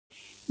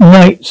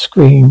Night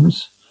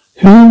screams.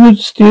 Who would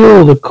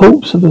steal the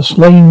corpse of a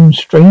slain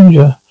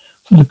stranger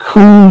from the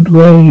cruel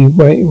grave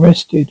where it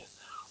rested?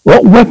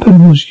 What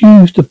weapon was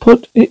used to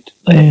put it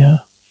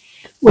there?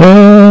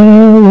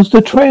 Where was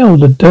the trail,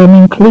 the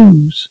damning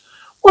clues?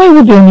 Why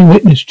would the only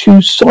witness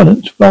choose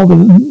silence rather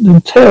than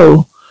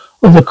tell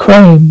of the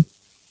crime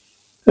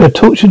that a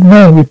tortured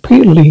man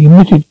repeatedly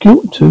admitted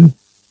guilt to?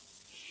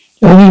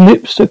 The only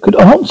lips that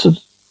could answer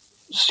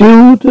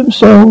sealed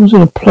themselves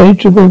in a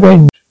pledge of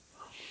revenge.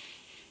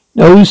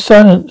 No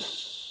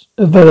silence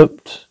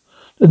enveloped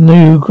the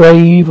new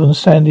grave on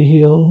Sandy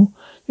Hill.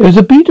 There was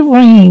a beat of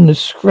rain, the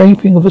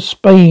scraping of a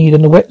spade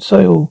on the wet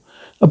soil,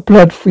 a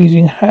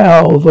blood-freezing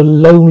howl of a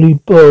lonely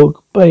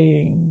dog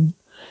baying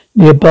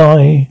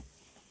nearby.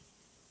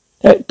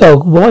 That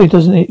dog, why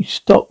doesn't it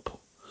stop?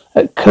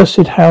 That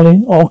cursed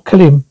howling, I'll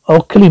kill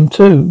him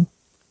too.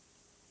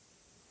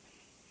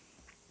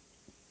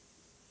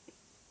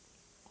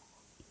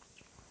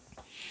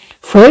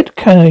 Fred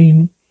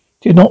Kane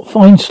did not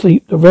find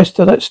sleep the rest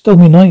of that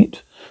stormy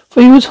night,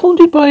 for he was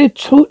haunted by a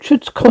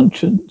tortured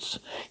conscience.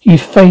 He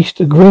faced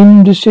a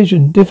grim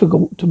decision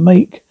difficult to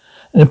make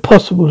and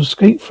impossible to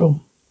escape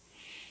from.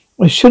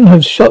 I shouldn't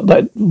have shot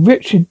that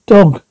wretched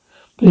dog,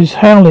 but his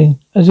howling,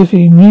 as if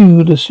he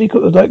knew the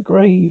secret of that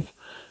grave.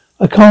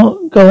 I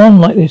can't go on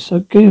like this. I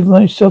gave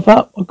myself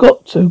up. I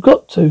got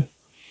to.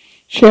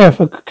 Sheriff,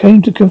 I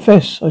came to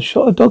confess. I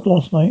shot a dog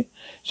last night.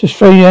 It's a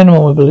stray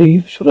animal, I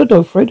believe. Shot a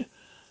dog, Fred.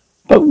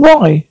 But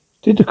why?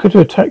 Did the critter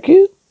attack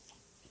you?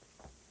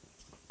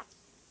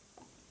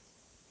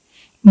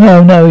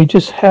 No, he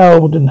just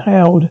howled and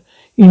howled.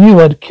 He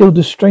knew I'd killed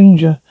the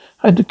stranger.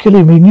 I had to kill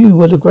him. He knew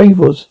where the grave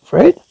was.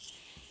 Fred?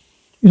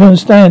 You don't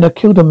understand. I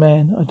killed a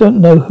man. I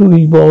don't know who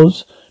he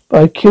was,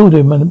 but I killed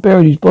him and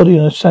buried his body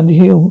on a sandy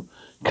hill.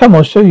 Come,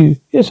 I'll show you.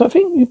 Yes, I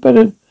think you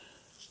better...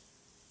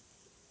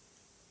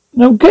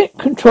 Now get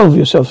control of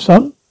yourself,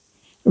 son.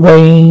 The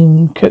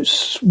rain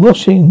kept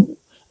washing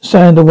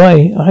sand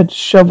away. I had to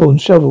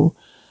shovel.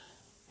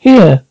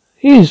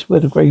 Here's where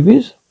the grave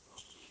is.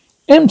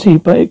 Empty,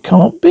 but it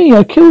can't be.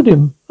 I killed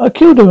him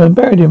and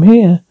buried him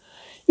here.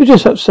 You're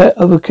just upset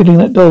over killing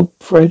that dog,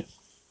 Fred.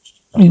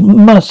 You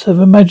must have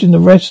imagined the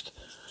rest.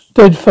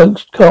 Dead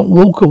folks can't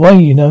walk away,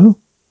 you know.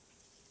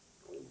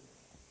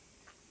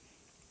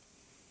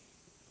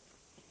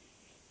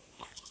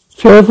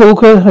 Sheriff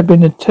Walker had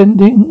been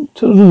attending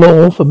to the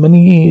law for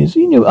many years.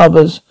 He knew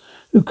others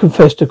who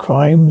confessed to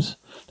crimes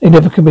they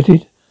never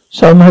committed.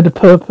 Some had a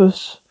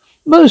purpose.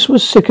 Most were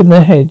sick in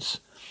their heads.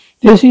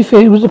 This, he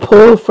feared, was the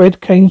poor Fred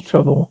Kane's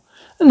trouble,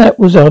 and that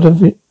was out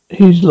of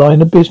his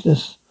line of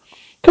business.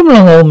 Come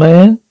along, old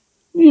man.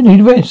 You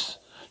need rest.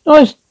 No,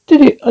 I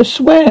did it. I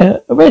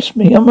swear. Arrest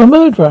me. I'm a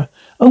murderer.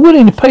 I'm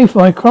willing to pay for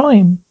my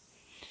crime.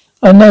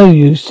 I know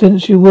you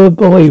since you were a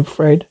boy,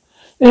 Fred.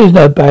 There's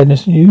no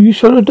badness in you. You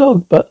shot a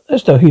dog, but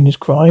that's no heinous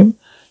crime.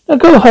 Now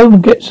go home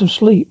and get some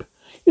sleep.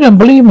 You don't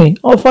believe me?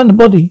 I'll find the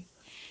body.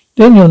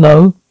 Then you'll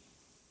know.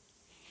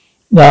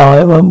 No,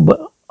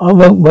 I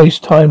won't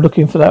waste time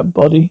looking for that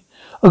body.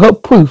 I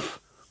got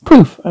proof,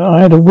 and I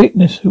had a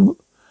witness who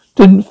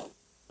didn't...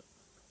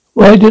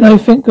 Why didn't I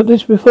think of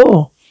this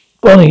before?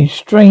 Bonnie,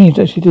 strange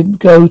that she didn't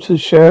go to the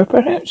sheriff.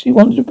 Perhaps she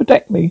wanted to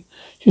protect me.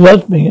 She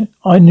loved me.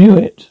 I knew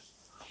it.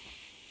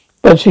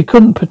 But she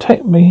couldn't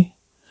protect me.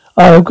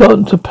 I've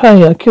got to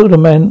pay. I killed a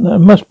man. I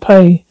must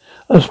pay.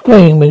 I was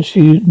playing when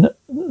she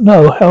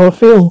know how I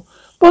feel.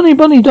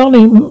 Bonnie,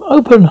 darling,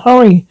 open,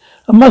 hurry.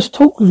 I must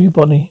talk with you,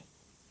 Bonnie.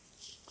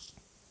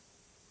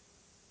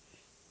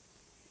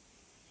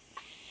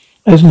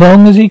 As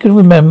long as he could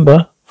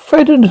remember,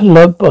 Fred had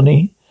loved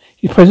Bonnie.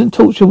 His present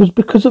torture was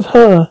because of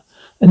her,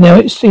 and now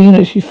it seemed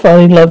that she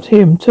finally loved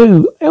him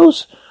too.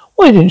 Else,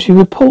 why didn't she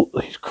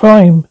report his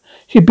crime?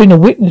 She had been a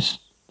witness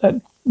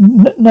that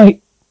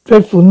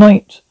dreadful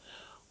night.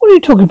 What are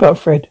you talking about,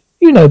 Fred?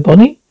 You know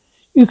Bonnie.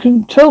 You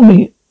can tell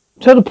the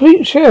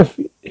police sheriff.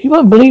 He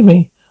won't believe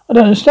me. I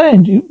don't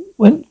understand. You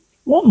went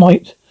what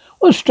night?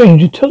 What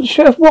stranger? Tell the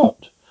sheriff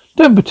what?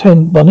 Don't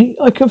pretend, Bonnie.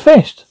 I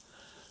confessed.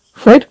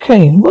 Fred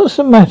Kane, what's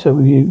the matter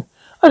with you?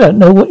 I don't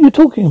know what you're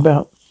talking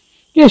about.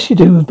 Yes, you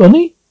do,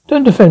 Bonnie.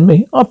 Don't defend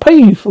me. I'll pay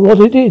you for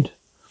what I did.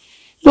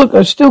 Look,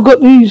 I've still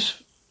got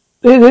these.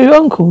 They're their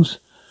uncles.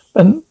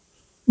 And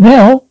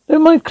now they're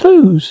my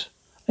clues.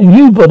 And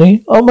you,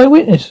 Bonnie, are my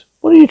witness.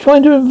 What are you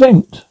trying to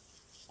invent?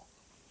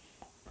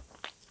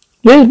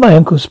 There's my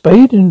uncle's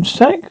spade and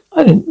sack.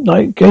 I didn't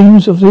like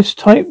games of this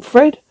type,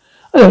 Fred.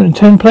 I don't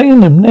intend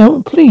playing them.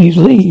 Now, please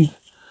leave.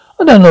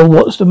 I don't know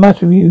what's the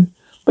matter with you,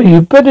 but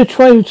you better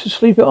try to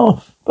sleep it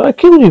off. But I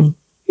killed him.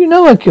 You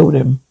know I killed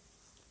him.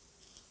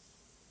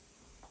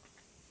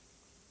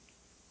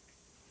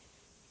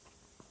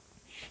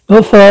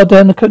 Not far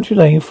down the country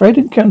lane, Fred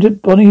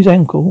encountered Bonnie's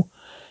uncle.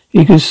 He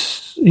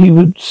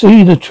would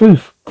see the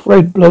truth.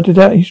 Fred blurted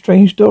out his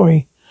strange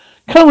story.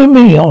 Come with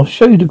me, I'll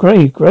show you the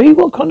grave. Grave?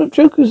 What kind of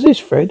joke is this,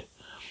 Fred?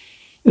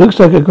 It looks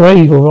like a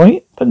grave, all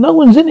right, but no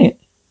one's in it.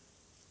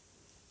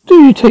 Do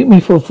you take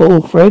me for a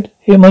fool, Fred?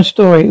 Hear my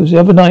story. It was the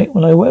other night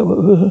when I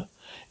went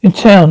in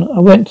town. I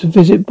went to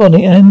visit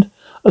Bonnie and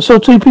I saw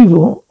two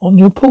people on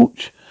your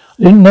porch.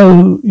 I didn't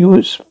know you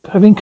were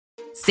having...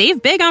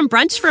 Save big on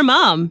brunch for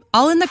mom,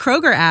 all in the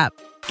Kroger app.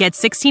 Get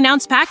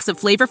 16-ounce packs of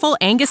flavorful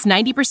Angus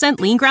 90%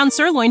 lean ground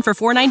sirloin for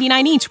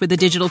 $4.99 each with a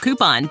digital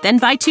coupon. Then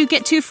buy 2,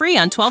 get 2 free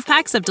on 12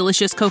 packs of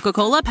delicious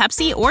Coca-Cola,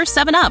 Pepsi, or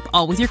 7-Up,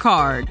 all with your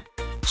card.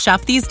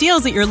 Shop these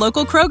deals at your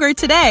local Kroger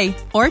today,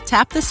 or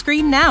tap the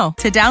screen now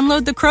to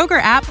download the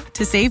Kroger app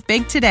to save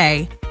big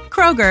today.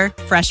 Kroger,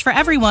 fresh for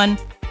everyone.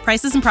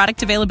 Prices and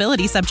product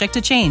availability subject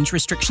to change.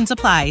 Restrictions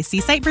apply.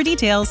 See site for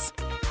details.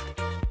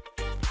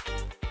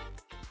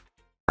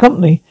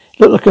 Company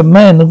looked like a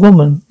man and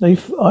woman.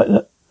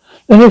 Then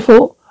I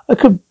thought I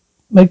could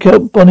make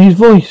out Bonnie's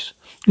voice.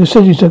 You're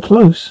sitting so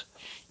close.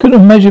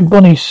 Couldn't imagine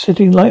Bonnie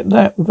sitting like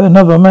that with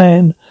another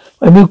man.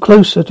 I moved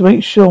closer to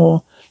make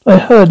sure I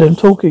heard them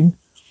talking.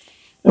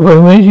 I've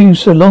been waiting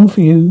so long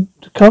for you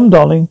to come,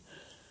 darling,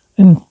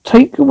 and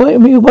take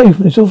me away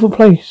from this awful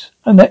place.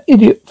 And that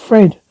idiot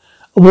Fred.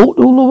 I walked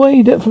all the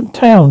way there from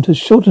town to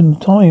shorten the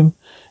time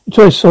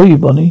until I saw you,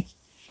 Bonnie.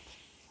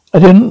 I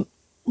didn't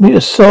meet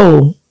a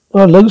soul.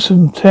 A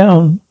lonesome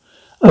town.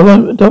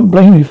 Don't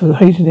blame you for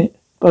hating it,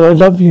 but I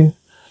love you.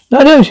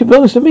 No, she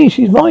belongs to me.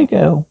 She's my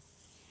girl.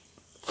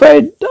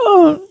 Fred,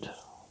 don't.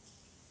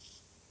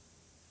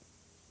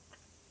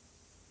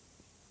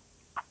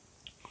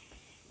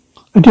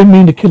 I didn't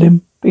mean to kill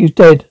him, but he's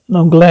dead, and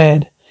I'm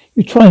glad.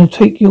 You're trying to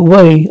take you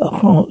away. I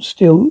can't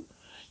steal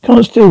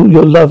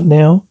your love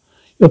now.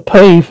 You'll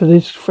pay for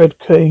this, Fred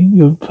Kane.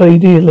 You'll pay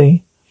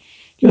dearly.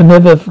 I'll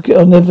never forgive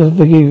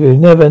you.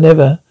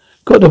 Never.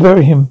 Got to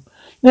bury him.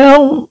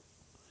 Now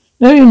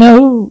you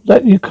know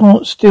that you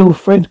can't steal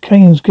Fred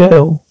Kane's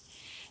girl.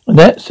 And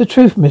that's the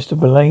truth, Mr.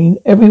 Blaine.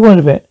 Every word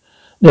of it.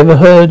 Never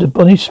heard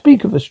Bonnie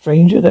speak of a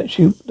stranger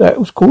that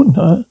was courting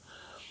her.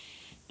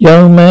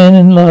 Young man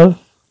in love.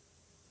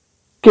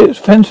 Get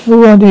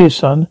fanciful ideas,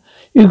 son.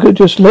 You could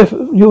just left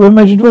your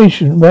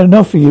imagination well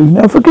enough for you.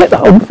 Now forget the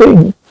whole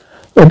thing.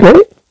 Forget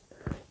it?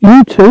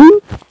 You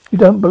too? You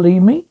don't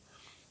believe me?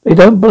 They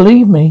don't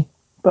believe me.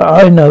 But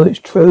I know it's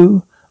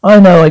true. I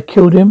know I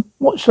killed him.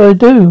 What shall I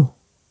do?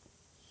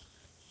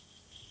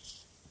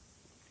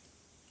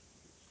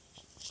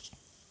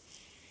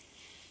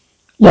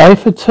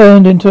 Life had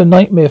turned into a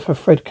nightmare for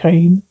Fred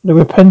Kane, the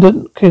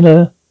repentant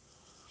killer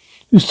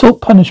who sought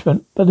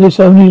punishment, but this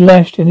only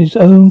lashed in his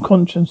own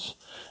conscience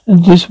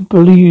and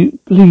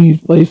disbelieved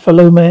by his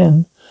fellow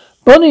man.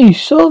 Bonnie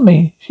saw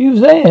me. She was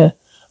there.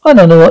 I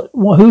don't know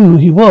who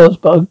he was,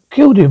 but I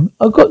killed him.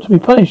 I got to be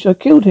punished. I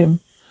killed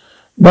him.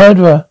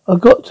 Murderer. I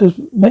got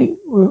to make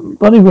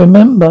Bonnie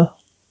remember.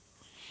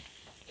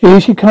 Here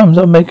she comes.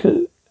 I'll make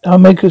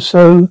her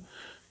so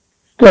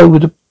go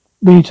with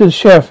me to the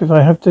sheriff if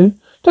I have to.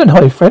 Don't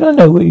hide, Fred. I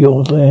know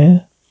you're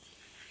there.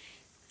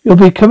 You'll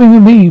be coming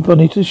with me,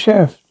 Bonnie, to the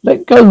sheriff.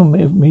 Let go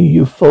of me,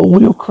 you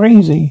fool. You're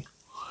crazy.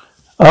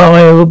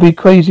 I will be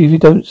crazy if you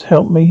don't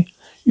help me.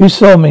 You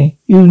saw me.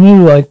 You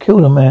knew I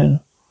killed a man.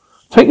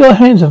 Take your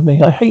hands off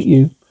me. I hate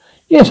you.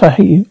 Yes, I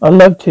hate you. I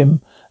loved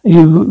him.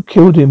 You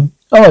killed him.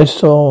 Oh, I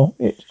saw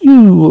it.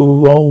 You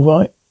were all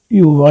right.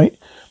 You were right.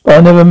 But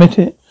I never admit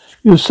it.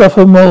 You'll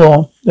suffer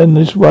more than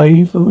this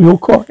way for your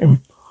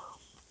crime.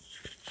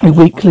 You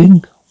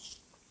weakling.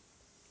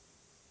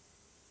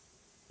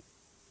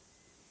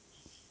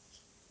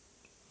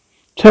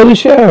 Tell the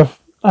sheriff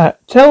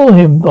that. Tell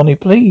him, Bonnie,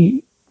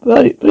 please.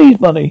 Please,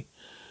 Bonnie.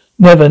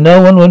 Never.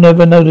 No one will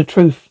never know the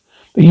truth.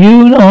 But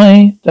you and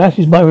I, that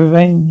is my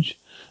revenge.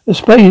 The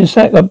spade and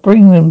sack, I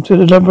bring them to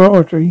the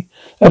laboratory.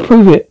 I'll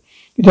prove it.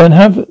 You don't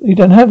have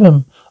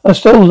them. I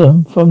stole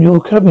them from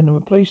your cabin and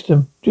replaced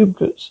them.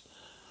 Duplicates.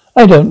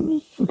 I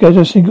didn't forget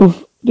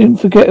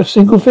a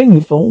single thing,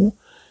 you fool.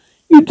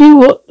 You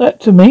do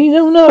that to me?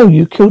 No.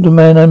 You killed the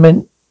man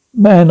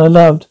I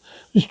loved.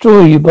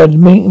 Destroy you by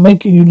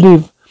making you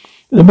live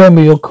with the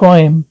memory of your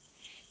crime.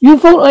 You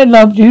thought I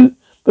loved you,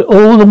 but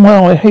all the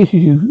while I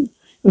hated you.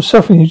 Your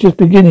suffering is just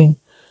beginning.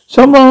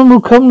 Someone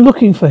will come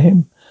looking for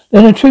him.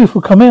 Then the truth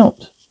will come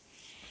out.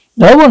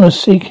 No one will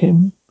seek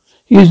him.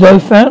 He has no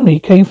family. He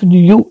came from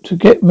New York to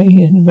get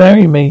me and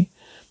marry me.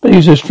 But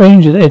he's a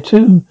stranger there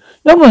too.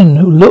 No one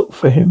will look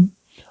for him.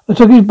 I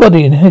took his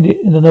body and hid it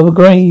in another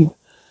grave.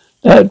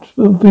 That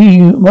will be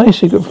my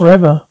secret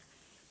forever.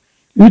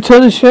 You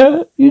tell the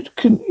sheriff. You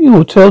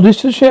will tell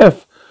this to the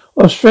sheriff.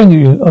 I'll strangle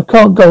you. I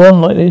can't go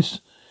on like this.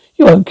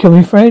 You won't kill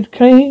me, Fred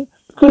Kane,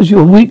 because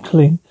you're a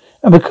weakling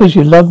and because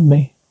you love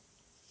me.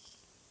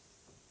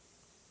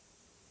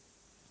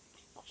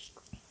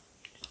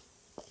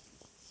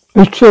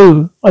 It's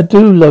true. I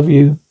do love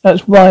you.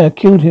 That's why I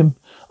killed him.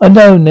 I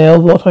know now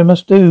what I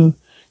must do.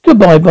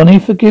 Goodbye, Bonnie.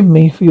 Forgive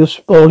me for your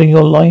spoiling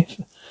your life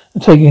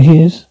and taking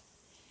his.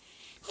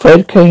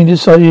 Fred Kane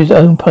decided his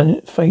own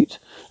fate.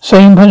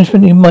 Same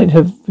punishment he might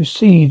have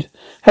received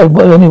had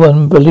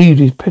anyone believed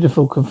his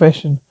pitiful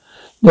confession.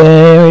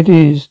 There it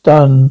is,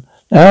 done.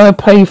 Now I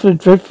pay for the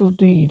dreadful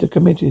deed I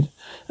committed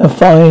and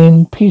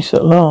find peace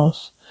at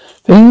last.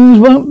 Things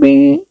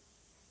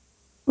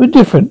were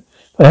different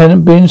if I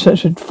hadn't been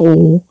such a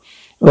fool.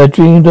 I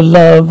dreamed of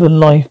love and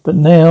life, but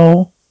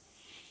now...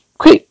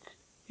 Quick!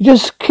 You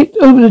just kicked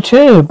over the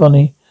chair,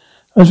 Bunny.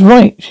 I was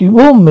right. She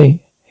warned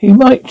me. He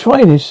might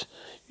try this.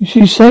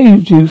 She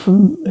saved you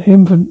from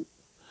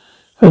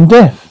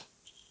death.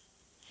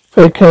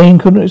 Fred Kane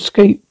couldn't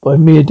escape by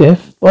mere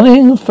death. Bunny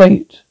and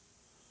fate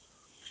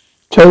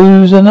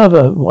chose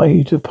another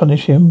way to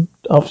punish him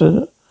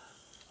after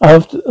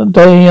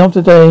day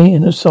after day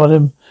in the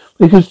asylum.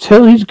 We could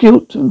tell his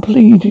guilt and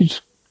plead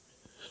his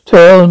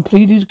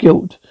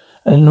guilt,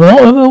 and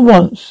not ever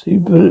once he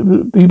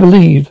be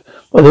believed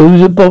by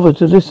those that bothered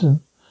to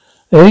listen.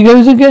 There he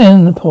goes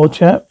again, the poor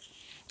chap.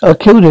 I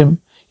killed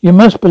him. You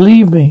must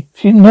believe me.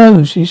 She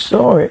knows. She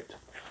saw it.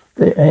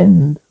 The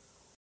end.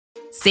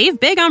 Save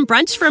big on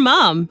brunch for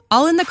mom,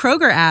 all in the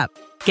Kroger app.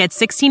 Get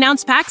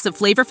 16-ounce packs of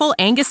flavorful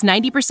Angus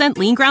 90%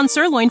 lean ground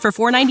sirloin for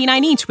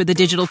 $4.99 each with a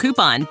digital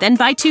coupon. Then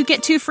buy 2,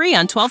 get 2 free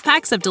on 12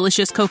 packs of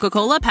delicious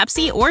Coca-Cola,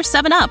 Pepsi, or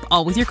 7-Up,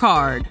 all with your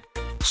card.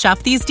 Shop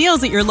these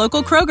deals at your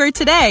local Kroger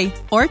today,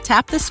 or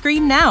tap the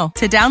screen now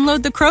to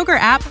download the Kroger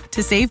app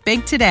to save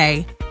big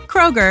today.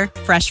 Kroger,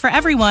 fresh for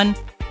everyone.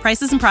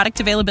 Prices and product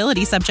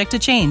availability subject to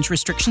change.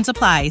 Restrictions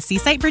apply. See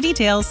site for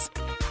details.